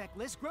suspect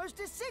list grows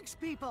to 6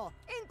 people,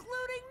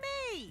 including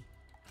me!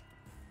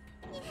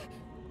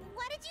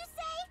 What did you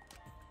say?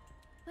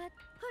 But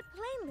put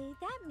plainly,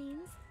 that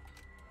means...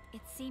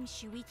 It seems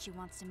Shuichi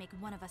wants to make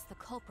one of us the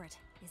culprit.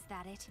 Is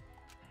that it?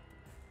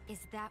 Is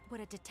that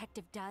what a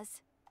detective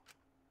does?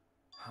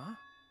 Huh?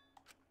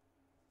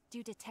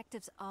 Do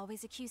detectives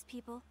always accuse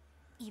people,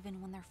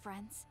 even when they're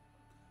friends?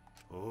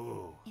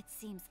 Ooh. It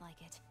seems like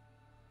it.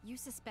 You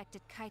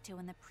suspected Kaito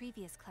in the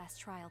previous class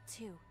trial,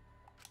 too.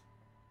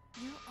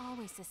 You're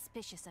always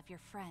suspicious of your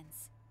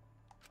friends.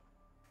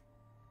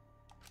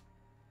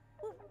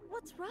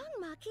 What's wrong,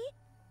 Maki?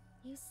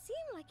 You seem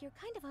like you're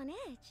kind of on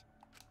edge.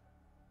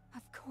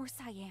 Of course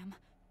I am.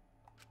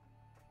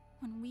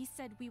 When we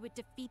said we would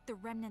defeat the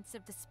remnants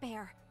of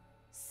despair,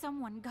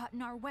 someone got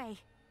in our way.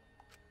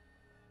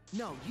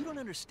 No, you don't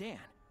understand.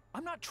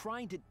 I'm not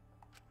trying to...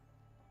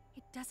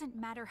 It doesn't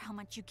matter how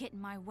much you get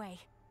in my way.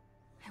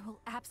 I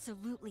will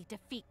absolutely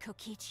defeat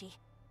Kokichi.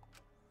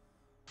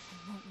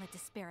 I won't let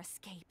despair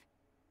escape.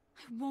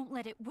 I won't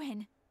let it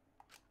win.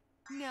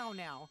 Now,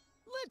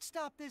 let's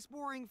stop this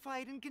boring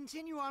fight and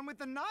continue on with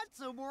the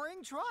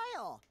not-so-boring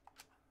trial.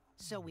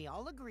 So we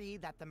all agree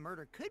that the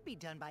murder could be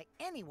done by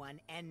anyone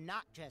and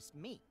not just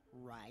me,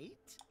 right?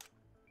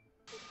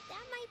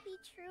 That might be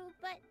true,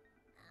 but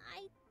I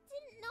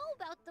didn't know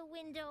about the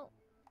window.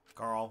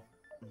 Girl.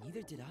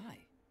 Neither did I.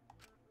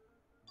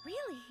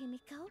 Really,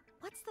 Himiko?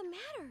 What's the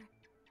matter?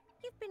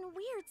 You've been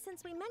weird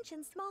since we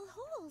mentioned small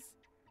holes.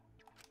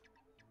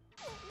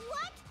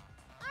 What?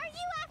 Are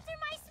you after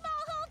my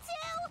small hole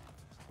too?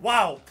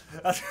 Wow.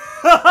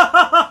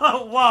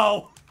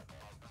 Whoa.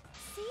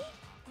 See?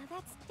 Now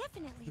that's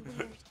definitely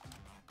weird.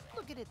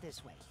 Look at it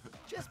this way.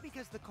 Just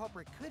because the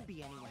culprit could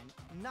be anyone,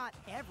 not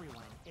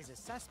everyone is a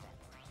suspect.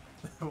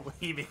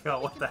 Himiko,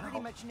 what We the can pretty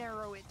hell? much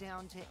narrow it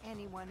down to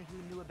anyone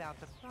who knew about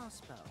the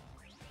crossbow.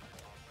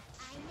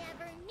 I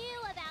never knew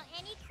about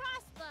any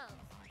crossbows.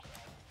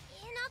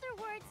 In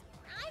other words,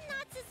 I'm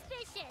not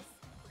suspicious.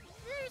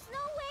 There's no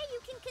way you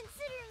can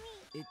consider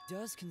me. It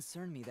does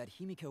concern me that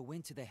Himiko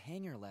went to the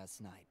hangar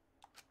last night.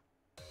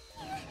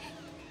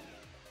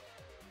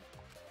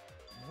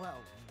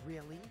 Well,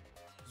 really?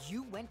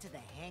 You went to the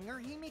hangar,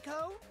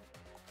 Himiko?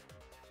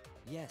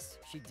 Yes,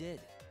 she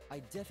did. I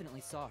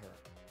definitely saw her.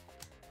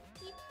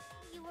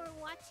 You were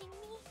watching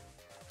me?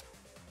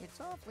 It's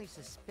awfully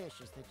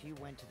suspicious that you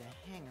went to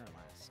the hangar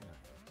last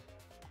night.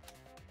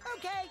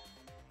 Okay,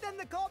 then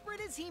the culprit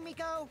is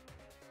Himiko.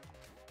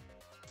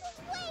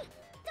 Wait!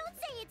 Don't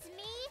say it's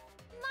me!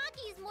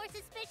 Maki's more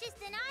suspicious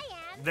than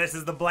I am! This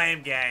is the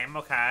blame game.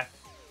 Okay.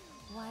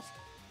 What?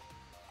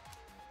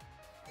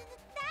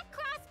 That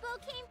crossbow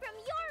came from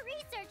your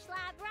research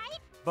lab, right?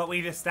 But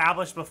we've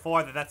established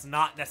before that that's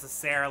not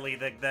necessarily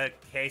the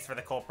case for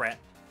the culprit.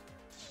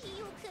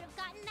 You could have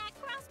gotten that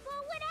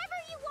crossbow whenever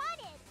you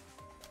wanted!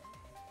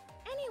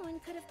 Anyone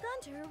could have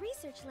gone to her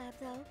research lab,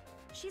 though.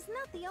 She's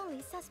not the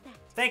only suspect.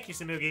 Thank you,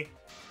 Samugi.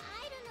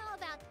 I don't know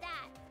about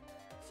that.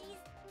 She's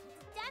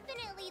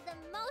definitely the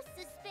most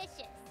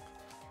suspicious.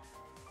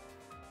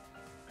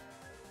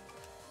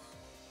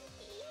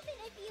 Even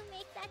if you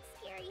make that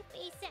scary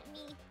face at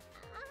me,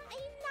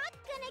 I'm not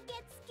gonna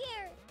get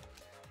scared.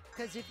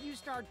 Because if you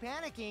start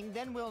panicking,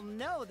 then we'll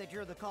know that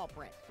you're the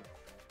culprit.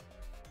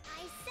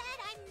 I said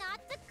I'm not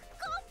the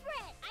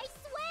culprit! I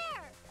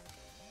swear!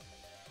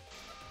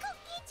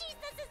 Kokichi's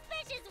the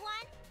suspicious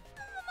one!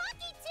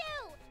 Maki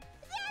too!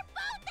 They're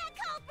both the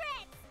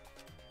culprits!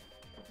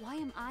 Why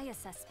am I a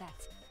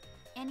suspect?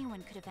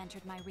 Anyone could have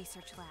entered my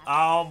research lab.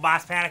 Oh,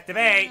 boss panic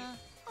debate.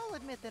 I'll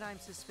admit that I'm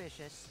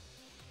suspicious.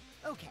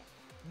 Okay,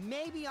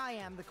 maybe I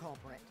am the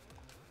culprit.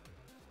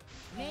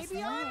 Maybe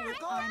no I'm way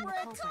the I'm the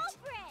culprit!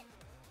 Culprit!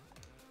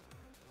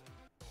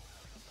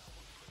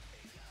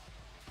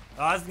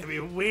 Oh, this is gonna be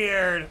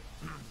weird.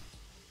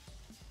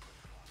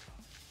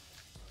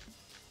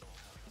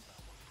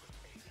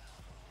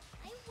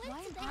 I Why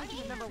went to the am I the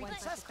hangar, Number one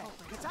but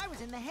suspect, because I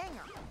was in the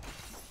hangar.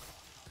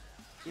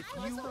 If I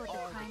was you the are one the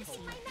that crime punishing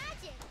scene. my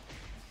magic.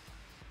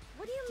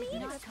 What do you Did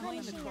mean not by come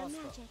in the punishing your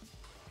crossbow. magic?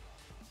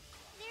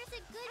 There's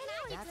a good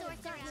That's magic source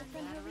exactly around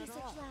from her her research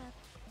research lab.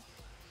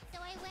 So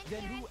I went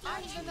Then there who and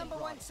I'm found the it. number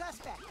one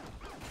suspect.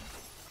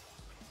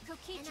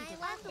 Kokichi And I did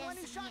left I'm the one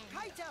who this shot man.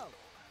 Kaito.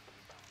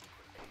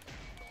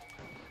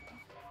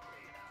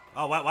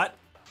 Oh, what?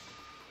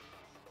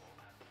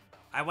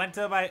 I went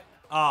to my...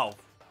 Oh.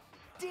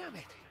 Damn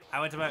it! I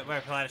went to my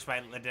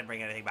replenishment and didn't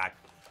bring anything back.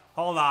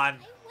 Hold on.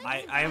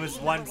 I was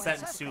one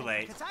sentence too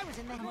late. Because I was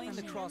in the Come hangar. on,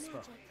 the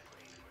crossbow.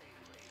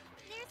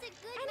 There's a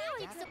good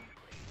magic source.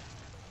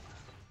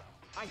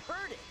 I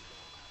heard it!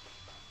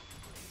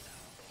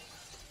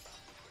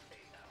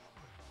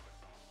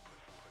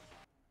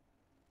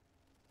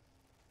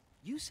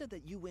 You said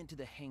that you went to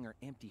the hangar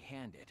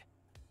empty-handed,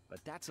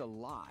 but that's a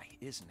lie,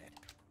 isn't it?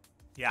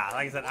 Yeah,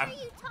 like I said, What are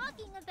you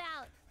talking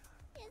about?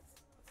 It's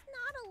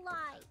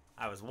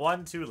I was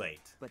one too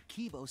late. But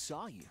Kibo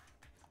saw you.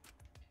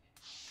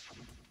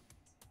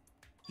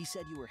 He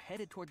said you were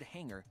headed toward the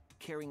hangar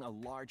carrying a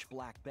large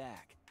black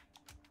bag.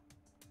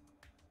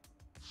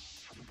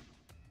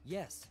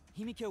 Yes,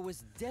 Himiko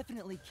was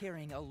definitely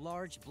carrying a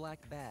large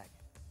black bag.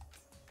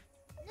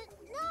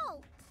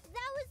 No!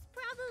 That was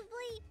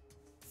probably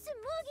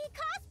Tsumugi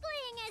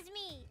cosplaying as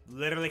me!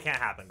 Literally can't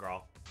happen,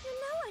 girl. You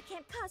know I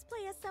can't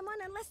cosplay as someone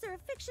unless they're a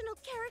fictional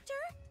character.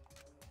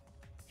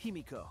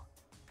 Himiko,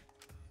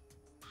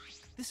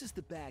 this is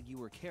the bag you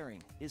were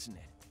carrying, isn't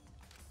it?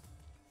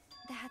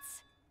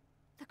 That's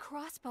the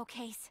crossbow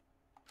case.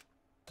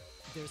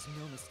 There's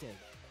no mistake.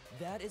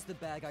 That is the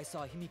bag I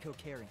saw Himiko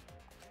carrying.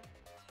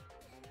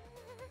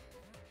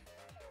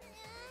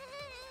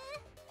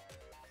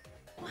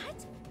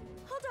 What?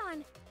 Hold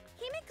on.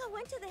 Himiko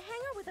went to the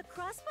hangar with a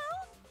crossbow?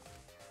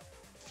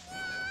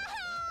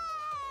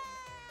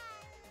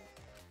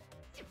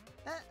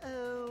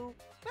 Uh-oh.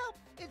 Well,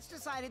 it's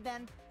decided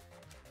then.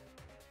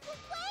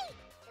 Wait!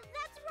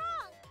 That's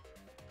wrong!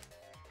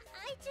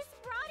 I just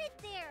brought it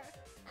there.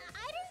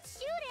 I didn't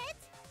shoot it!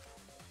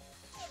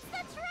 It's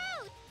the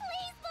truth!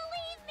 Please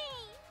believe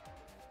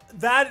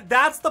me!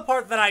 That's the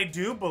part that I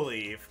do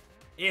believe.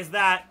 Is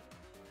that,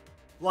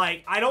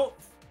 like,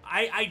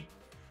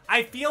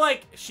 I feel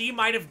like she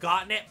might have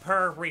gotten it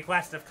per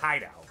request of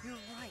Kaido. You're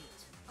right.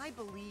 I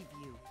believe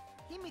you.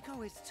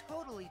 Himiko is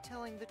totally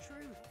telling the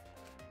truth.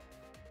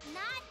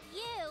 Not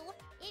you!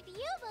 If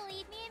you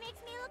believe me, it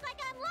makes me look like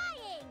I'm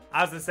lying!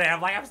 I was gonna say,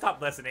 I've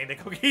stopped listening to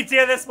Kokichi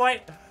at this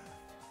point.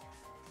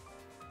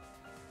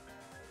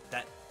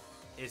 That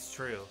is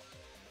true.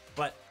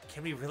 But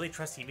can we really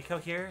trust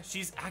Himiko here?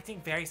 She's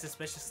acting very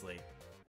suspiciously.